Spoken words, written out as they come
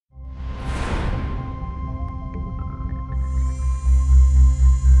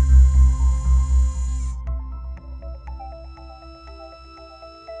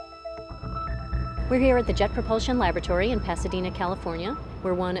We're here at the Jet Propulsion Laboratory in Pasadena, California.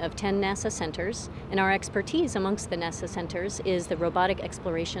 We're one of 10 NASA centers, and our expertise amongst the NASA centers is the robotic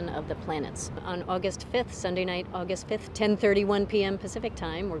exploration of the planets. On August 5th, Sunday night, August 5th, 10:31 p.m. Pacific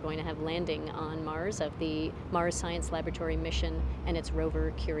time, we're going to have landing on Mars of the Mars Science Laboratory mission and its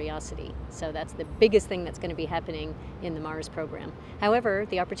rover Curiosity. So that's the biggest thing that's going to be happening in the Mars program. However,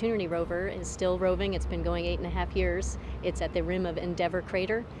 the Opportunity rover is still roving. It's been going 8.5 years. It's at the rim of Endeavour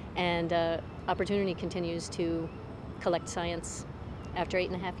crater, and Opportunity continues to collect science after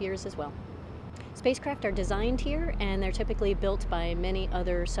 8.5 years as well. Spacecraft are designed here, and they're typically built by many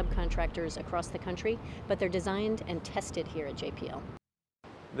other subcontractors across the country, but they're designed and tested here at JPL.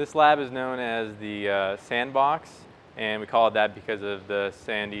 This lab is known as the sandbox, and we call it that because of the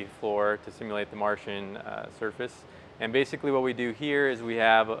sandy floor to simulate the Martian surface. And basically what we do here is we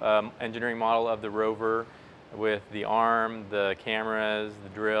have an engineering model of the rover with the arm, the cameras, the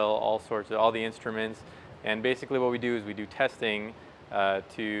drill, all the instruments. And basically what we do is we do testing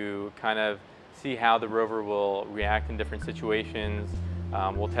to kind of see how the rover will react in different situations.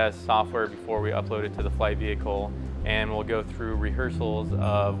 We'll test software before we upload it to the flight vehicle, and we'll go through rehearsals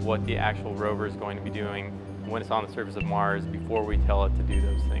of what the actual rover is going to be doing when it's on the surface of Mars before we tell it to do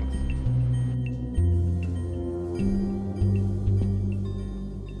those things.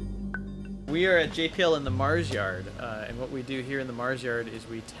 We are at JPL in the Mars Yard, and what we do here in the Mars Yard is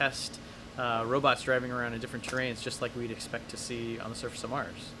we test robots driving around in different terrains, just like we'd expect to see on the surface of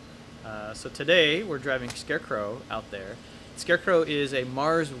Mars. So today we're driving Scarecrow out there. Scarecrow is a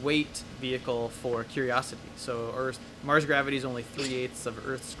Mars weight vehicle for Curiosity. So Mars gravity is only 3/8 of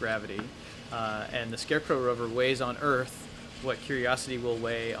Earth's gravity, and the Scarecrow rover weighs on Earth what Curiosity will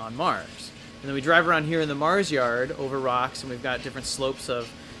weigh on Mars. And then we drive around here in the Mars Yard over rocks, and we've got different slopes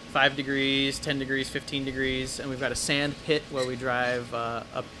of 5 degrees, 10 degrees, 15 degrees, and we've got a sand pit where we drive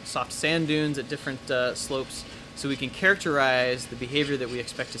up soft sand dunes at different slopes, so we can characterize the behavior that we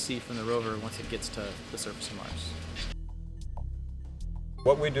expect to see from the rover once it gets to the surface of Mars.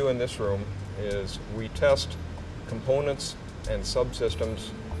 What we do in this room is we test components and subsystems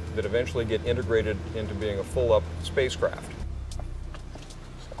that eventually get integrated into being a full-up spacecraft.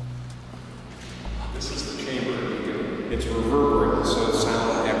 This is the chamber. It's reverberant, so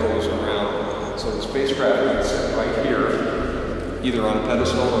sound echoes around. So the spacecraft would sit right here, either on a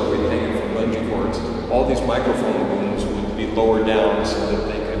pedestal or we'd hang it from bungee cords. All these microphone booms would be lowered down so that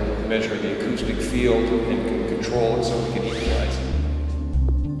they could measure the acoustic field and can control it so we can equalize it.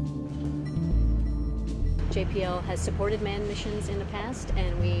 JPL has supported manned missions in the past,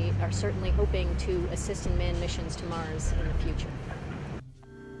 and we are certainly hoping to assist in manned missions to Mars in the future.